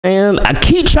And I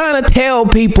keep trying to tell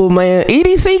people, man,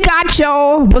 EDC got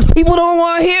y'all, but people don't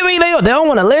want to hear me. They don't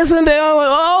want to listen. They don't.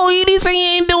 Oh, EDC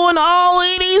ain't doing.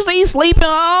 Oh, EDC sleeping.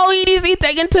 Oh, EDC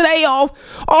taking today off.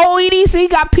 Oh,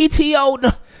 EDC got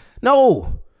PTO.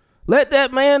 No, let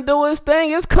that man do his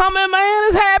thing. It's coming, man.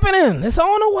 It's happening. It's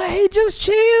on the way. Just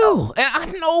chill. And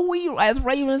I know we, as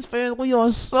Ravens fans, we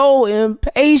are so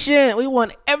impatient. We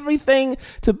want everything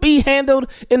to be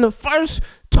handled in the first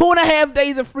 2.5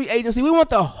 days of free agency. We want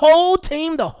the whole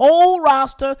team, the whole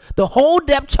roster, the whole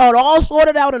depth chart all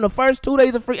sorted out in the first 2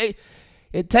 days of free agency.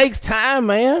 It takes time,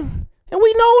 man. And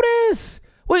we know this.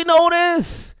 We know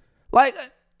this. Like,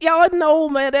 y'all know,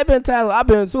 man, there been times I've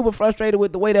been super frustrated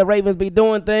with the way that Ravens be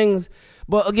doing things.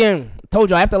 But again, told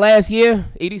y'all after last year,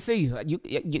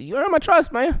 EDC, you earned my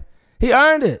trust, man. He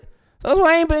earned it. So that's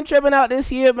why I ain't been tripping out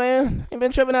this year, man. Ain't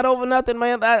been tripping out over nothing,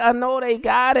 man. I know they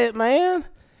got it, man.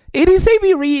 EDC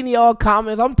be reading y'all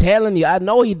comments. I'm telling you, I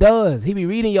know he does. He be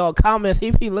reading y'all comments. He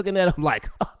be looking at them like,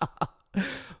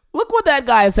 look what that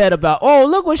guy said about, oh,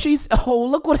 look what she's, oh,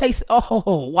 look what they,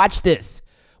 oh, watch this.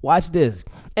 Watch this.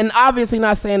 And obviously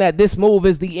not saying that this move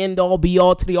is the end-all,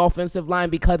 be-all to the offensive line,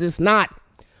 because it's not.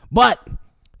 But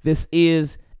this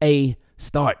is a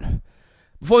start.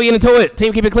 Before we get into it,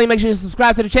 team, keep it clean. Make sure you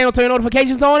subscribe to the channel, turn your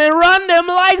notifications on, and run them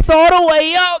likes all the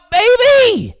way up,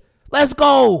 baby. Let's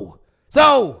go.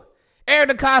 So, Eric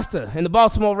DeCosta and the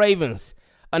Baltimore Ravens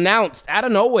announced out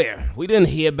of nowhere. We didn't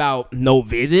hear about no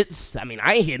visits. I mean,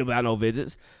 I ain't heard about no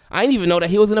visits. I didn't even know that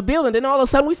he was in the building. Then all of a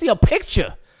sudden, we see a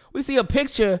picture. We see a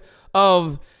picture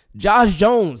of Josh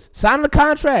Jones signing a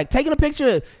contract, taking a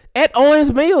picture at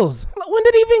Owens Mills. When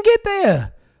did he even get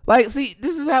there? Like, see,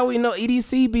 this is how we know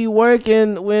EDC be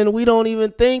working when we don't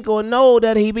even think or know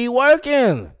that he be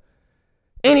working.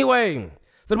 Anyway,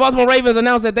 so the Baltimore Ravens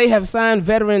announced that they have signed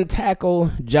veteran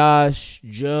tackle Josh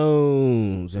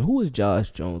Jones. And who is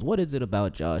Josh Jones? What is it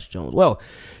about Josh Jones? Well,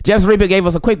 Jeff Reaper gave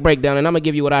us a quick breakdown, and I'm going to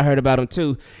give you what I heard about him,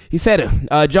 too. He said,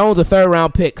 Jones, a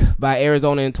third-round pick by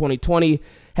Arizona in 2020,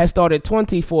 has started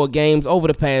 24 games over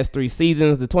the past 3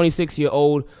 seasons. The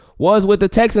 26-year-old was with the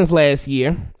Texans last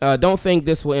year. Don't think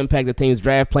this will impact the team's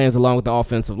draft plans along the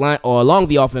offensive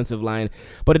line,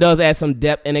 but it does add some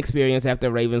depth and experience after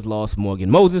Ravens lost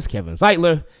Morgan Moses, Kevin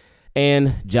Zeitler,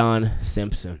 and John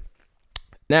Simpson.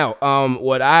 Now,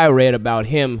 what I read about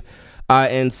him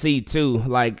and see too,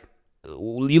 like,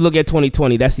 you look at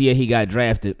 2020, that's the year he got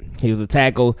drafted. He was a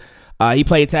tackle. He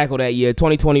played tackle that year.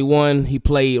 2021, he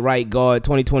played right guard.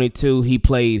 2022, he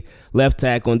played left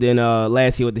tackle. And then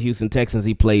last year with the Houston Texans,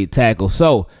 he played tackle.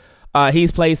 So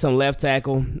he's played some left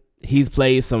tackle. He's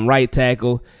played some right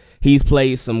tackle. He's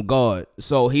played some guard.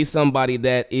 So he's somebody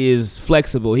that is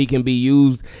flexible. He can be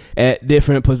used at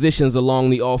different positions along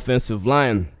the offensive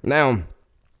line. Now,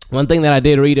 one thing that I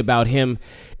did read about him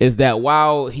is that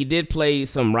while he did play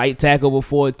some right tackle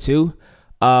before too,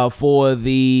 for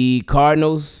the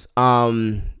Cardinals,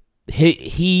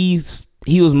 he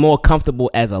was more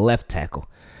comfortable as a left tackle.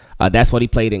 That's what he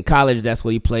played in college. That's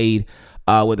what he played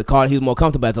with the Cardinals. He was more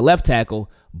comfortable as a left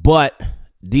tackle, but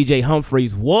DJ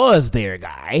Humphries was their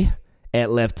guy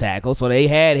at left tackle, so they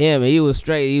had him. He was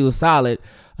straight. He was solid.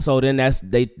 So then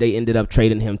they ended up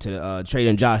trading him to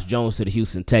trading Josh Jones to the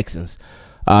Houston Texans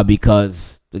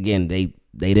because again they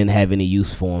didn't have any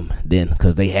use for him then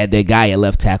because they had their guy at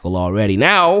left tackle already.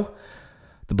 Now,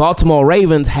 the Baltimore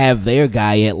Ravens have their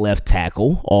guy at left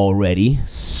tackle already.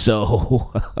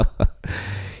 So,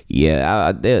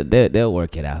 yeah, they'll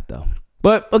work it out, though.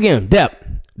 But, again, depth.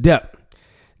 There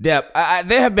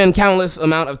have been countless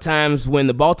amount of times when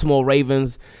the Baltimore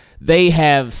Ravens, they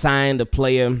have signed a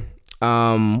player,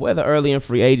 whether early in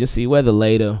free agency, whether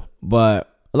later,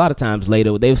 but a lot of times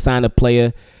later, they've signed a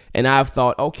player, and I've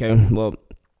thought, okay, well,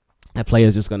 that player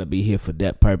is just going to be here for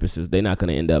depth purposes. They're not going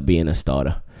to end up being a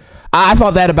starter. I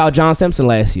thought that about John Simpson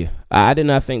last year. I did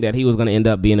not think that he was going to end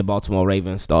up being a Baltimore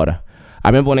Ravens starter. I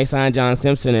remember when they signed John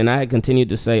Simpson, and I had continued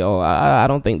to say, I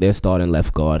don't think their starting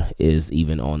left guard is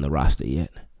even on the roster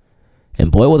yet.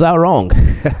 And boy, was I wrong.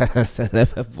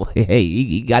 Boy, hey,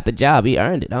 he got the job. He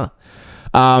earned it, huh?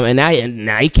 And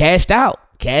now he cashed out.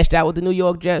 Cashed out with the New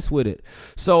York Jets with it.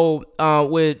 So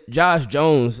with Josh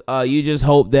Jones, you just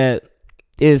hope that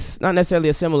it's not necessarily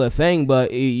a similar thing,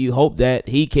 but you hope that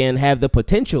he can have the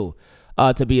potential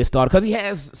to be a starter because he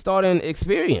has starting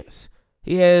experience.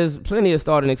 He has plenty of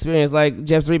starting experience. Like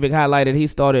Jeff Zrebick highlighted, he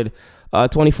started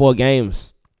 24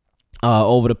 games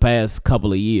over the past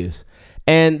couple of years.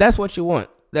 And that's what you want.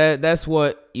 That's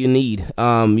what you need.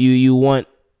 You want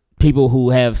people who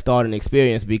have starting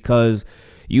experience because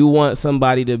You want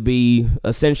somebody to be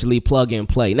essentially plug and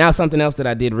play. Now, something else that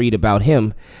I did read about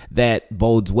him that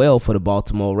bodes well for the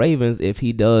Baltimore Ravens if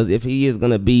he is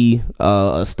going to be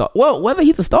a star. Well, whether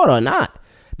he's a starter or not,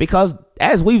 because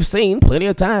as we've seen plenty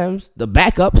of times, the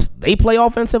backups, they play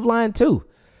offensive line too.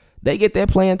 They get their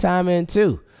playing time in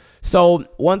too. So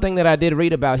one thing that I did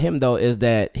read about him, though, is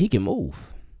that he can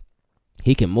move.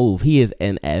 He can move. He is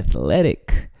an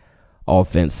athletic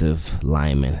offensive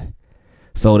lineman.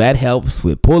 So that helps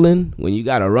with pulling when you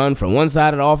got to run from one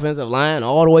side of the offensive line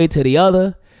all the way to the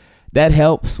other. That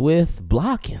helps with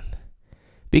blocking.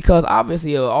 Because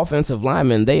obviously an offensive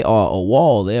lineman, they are a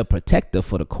wall. They're a protector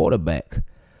for the quarterback.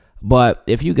 But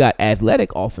if you got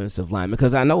athletic offensive linemen,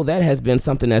 because I know that has been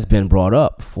something that's been brought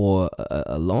up for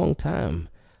a long time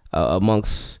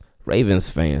amongst Ravens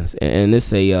fans, and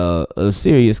it's a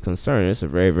serious concern. It's a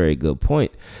very, very good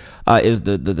point. Is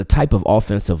the type of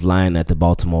offensive line that the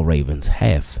Baltimore Ravens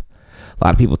have. A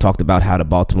lot of people talked about how the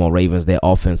Baltimore Ravens, their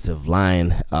offensive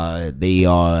line, they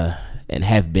are and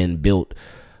have been built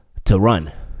to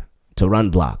run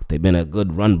block. They've been a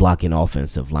good run blocking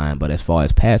offensive line, but as far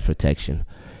as pass protection,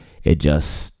 it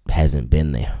just hasn't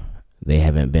been there. They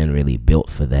haven't been really built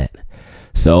for that.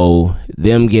 So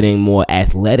them getting more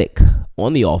athletic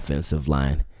on the offensive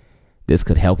line, this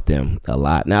could help them a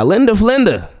lot. Now, Linda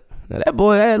Flinder, now that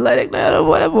boy athletic, now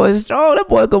that boy is strong. That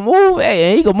boy can move.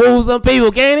 Hey, he can move some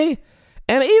people, can't he?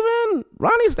 And even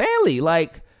Ronnie Stanley,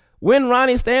 like when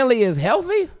Ronnie Stanley is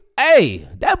healthy, hey,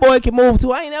 that boy can move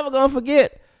too. I ain't never gonna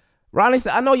forget. Ronnie,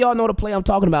 I know y'all know the play I'm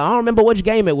talking about. I don't remember which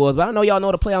game it was, but I know y'all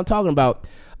know the play I'm talking about.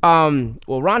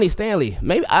 Well, Ronnie Stanley,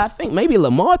 I think maybe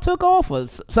Lamar took off or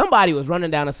somebody was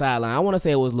running down the sideline. I want to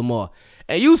say it was Lamar.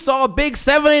 And you saw Big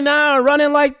 79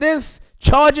 running like this,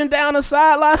 charging down the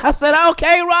sideline. I said,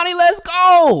 okay, Ronnie, let's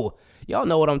go. Y'all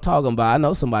know what I'm talking about. I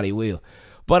know somebody will.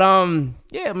 But,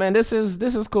 yeah, man, this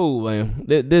is cool, man.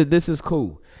 This is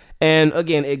cool. And,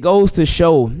 again, it goes to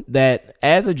show that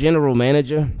as a general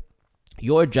manager,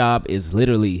 your job is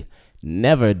literally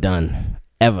never done,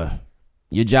 ever.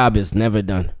 Your job is never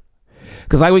done.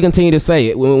 Because like we continue to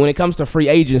say, when it comes to free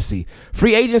agency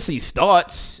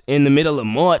starts in the middle of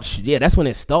March. Yeah, that's when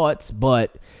it starts.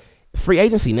 But free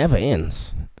agency never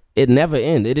ends. It never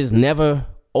ends. It is never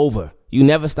over. You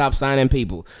never stop signing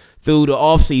people. Through the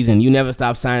offseason, you never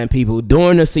stop signing people.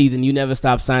 During the season, you never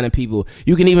stop signing people.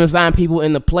 You can even sign people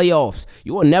in the playoffs.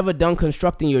 You are never done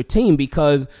constructing your team,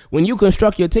 because when you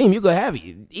construct your team, you're going to have it.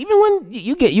 Even when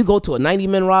you go to a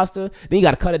 90-man roster, then you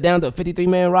got to cut it down to a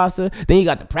 53-man roster. Then you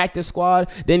got the practice squad.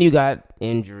 Then you got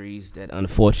injuries that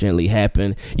unfortunately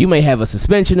happen. You may have a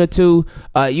suspension or two.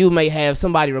 You may have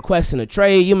somebody requesting a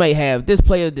trade. You may have this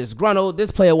player disgruntled.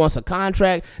 This player wants a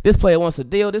contract. This player wants a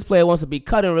deal. This player wants to be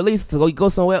cut and released to go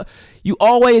somewhere. You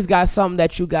always got something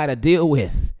that you got to deal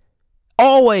with.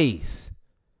 Always.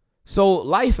 So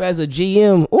life as a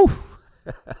GM, ooh.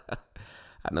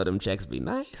 I know them checks be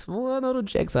nice. Boy, I know them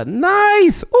checks are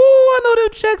nice. Ooh, I know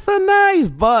them checks are nice.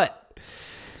 But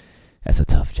that's a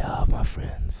tough job, my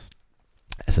friends.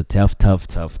 That's a tough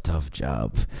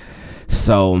job.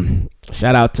 So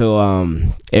shout out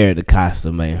to Eric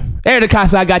DeCosta, man. Eric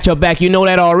DeCosta, I got your back. You know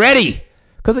that already.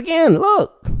 Because again,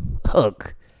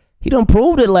 look. He done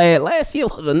proved it last year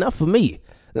was enough for me.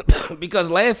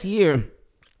 Because last year,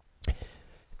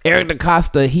 Eric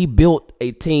DeCosta, he built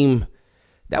a team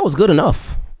that was good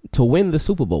enough to win the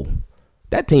Super Bowl.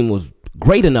 That team was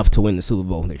great enough to win the Super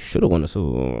Bowl. They should have won the Super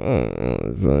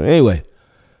Bowl. Anyway,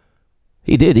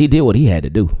 he did what he had to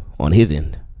do on his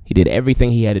end. He did everything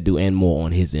he had to do and more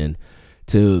on his end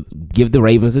to give the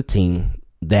Ravens a team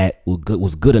that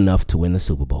was good enough to win the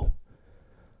Super Bowl.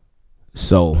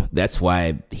 So that's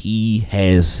why he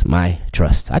has my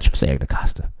trust. I trust Eric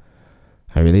DeCosta.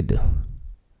 I really do.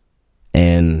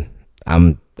 And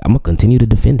I'm gonna continue to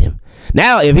defend him.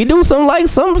 Now, if he do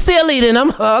something silly, then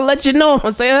I'll let you know. I'm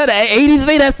gonna say that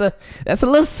ADC, that's a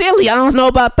little silly. I don't know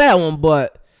about that one,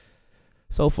 but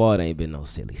so far it ain't been no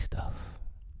silly stuff.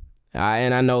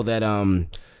 And I know that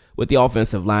with the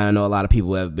offensive line, I know a lot of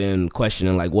people have been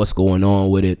questioning like what's going on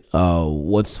with it.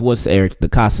 What's Eric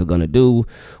DeCosta gonna do?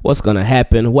 What's gonna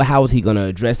happen? How is he gonna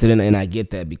address it? And I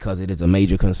get that, because it is a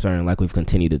major concern, like we've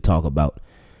continued to talk about.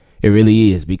 It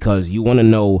really is, because you want to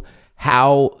know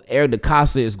how Eric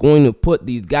DeCosta is going to put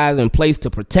these guys in place to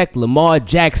protect Lamar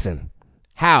Jackson.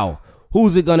 How?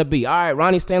 Who's it gonna be? All right,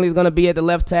 Ronnie Stanley's gonna be at the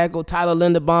left tackle. Tyler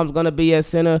Linderbaum's gonna be at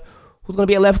center. Who's going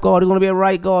to be a left guard? Who's going to be a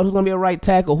right guard? Who's going to be a right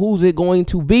tackle? Who's it going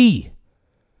to be?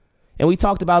 And we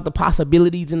talked about the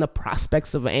possibilities and the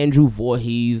prospects of Andrew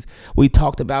Voorhees. We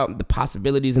talked about the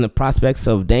possibilities and the prospects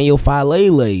of Daniel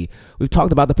Falele. We've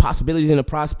talked about the possibilities and the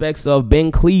prospects of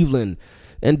Ben Cleveland.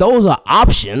 And those are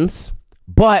options.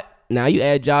 But now you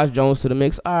add Josh Jones to the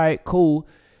mix. All right, cool.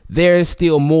 There's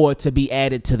still more to be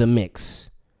added to the mix.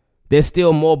 There's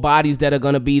still more bodies that are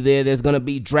going to be there. There's going to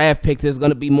be draft picks. There's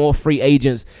going to be more free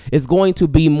agents. It's going to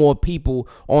be more people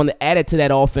added to that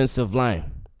offensive line.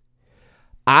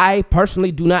 I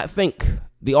personally do not think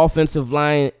the offensive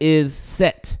line is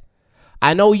set.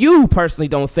 I know you personally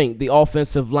don't think the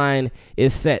offensive line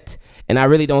is set. And I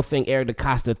really don't think Eric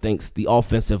DeCosta thinks the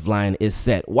offensive line is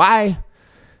set. Why?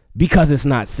 Because it's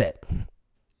not set.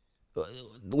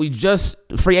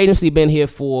 Free agency been here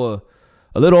for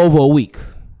a little over a week.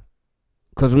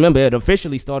 Because remember, it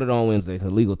officially started on Wednesday.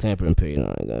 Because legal tampering period.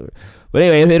 But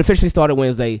anyway, it officially started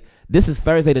Wednesday. This is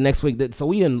Thursday the next week. So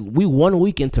we 1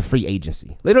 week into free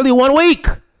agency. Literally 1 week.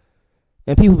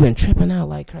 And people been tripping out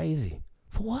like crazy.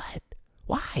 For what?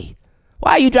 Why?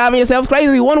 Why are you driving yourself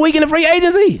crazy 1 week into free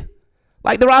agency?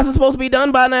 Like the roster's supposed to be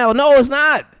done by now. No, it's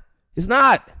not. It's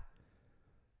not.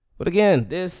 But again,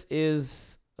 this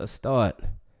is a start.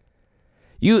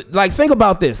 You think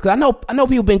about this, because I know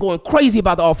people been going crazy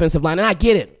about the offensive line, and I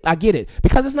get it,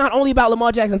 because it's not only about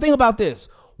Lamar Jackson. Think about this.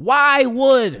 Why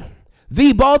would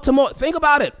think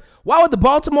about it. Why would the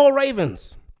Baltimore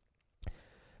Ravens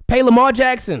pay Lamar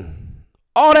Jackson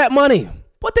all that money,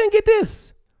 but then get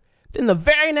this? Then the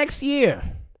very next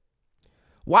year,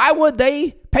 why would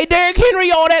they pay Derrick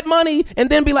Henry all that money and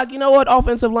then be like, you know what,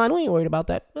 offensive line, we ain't worried about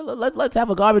that. Let's have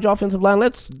a garbage offensive line.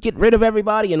 Let's get rid of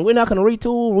everybody, and we're not going to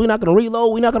retool. We're not going to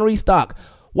reload. We're not going to restock.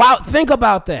 Wow, think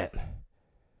about that.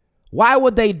 Why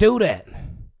would they do that?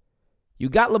 You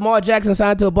got Lamar Jackson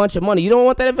signed to a bunch of money. You don't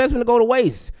want that investment to go to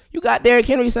waste. You got Derrick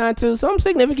Henry signed to some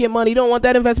significant money. You don't want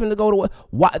that investment to go to waste.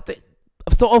 Why?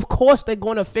 So, of course, they're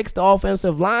going to fix the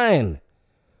offensive line.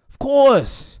 Of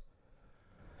course.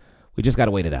 We just got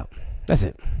to wait it out. That's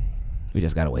it. We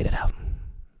just got to wait it out.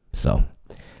 So,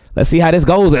 let's see how this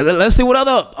goes. Let's see what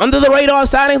other under-the-radar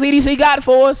signings EDC got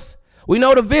for us. We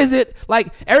know the visit.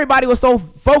 Like, everybody was so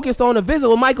focused on the visit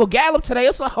with Michael Gallup today.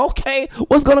 It's like, okay,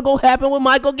 what's going to go happen with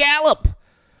Michael Gallup?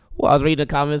 Well, I was reading the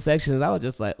comment sections. I was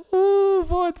just like, ooh,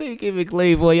 14, keep it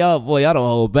clean. Boy, y'all don't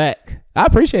hold back. I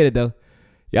appreciate it, though.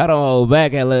 Y'all don't hold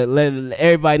back and let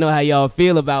everybody know how y'all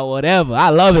feel about whatever.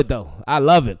 I love it, though. I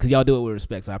love it because y'all do it with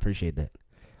respect, so I appreciate that.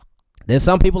 There's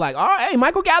some people like, all right, hey,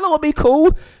 Michael Gallup would be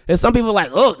cool. There's some people like,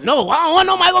 oh, no, I don't want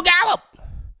no Michael Gallup.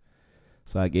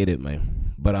 So I get it,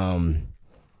 man. But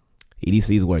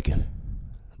EDC is working.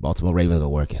 Baltimore Ravens are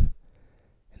working.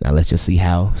 Now let's just see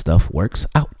how stuff works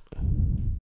out.